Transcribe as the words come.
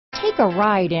Take a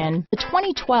ride in the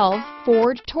 2012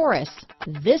 Ford Taurus.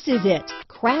 This is it.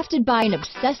 Crafted by an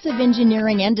obsessive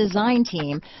engineering and design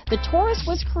team, the Taurus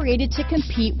was created to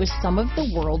compete with some of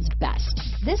the world's best.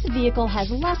 This vehicle has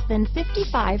less than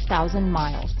 55,000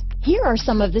 miles. Here are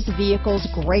some of this vehicle's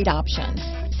great options: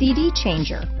 CD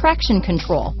changer, traction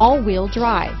control, all-wheel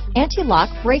drive, anti-lock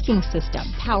braking system,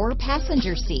 power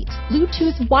passenger seat,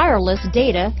 Bluetooth wireless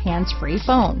data, hands-free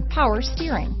phone, power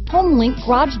steering, home link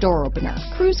garage door opener,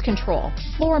 cruise control,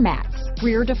 floor mats,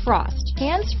 rear defrost,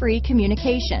 hands-free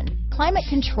communication, climate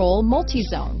control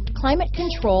multi-zone, climate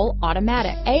control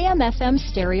automatic, AM/FM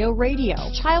stereo radio,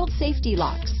 child safety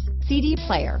locks, CD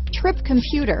player, trip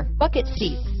computer, bucket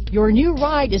seats. Your new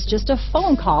ride is just a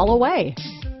phone call away.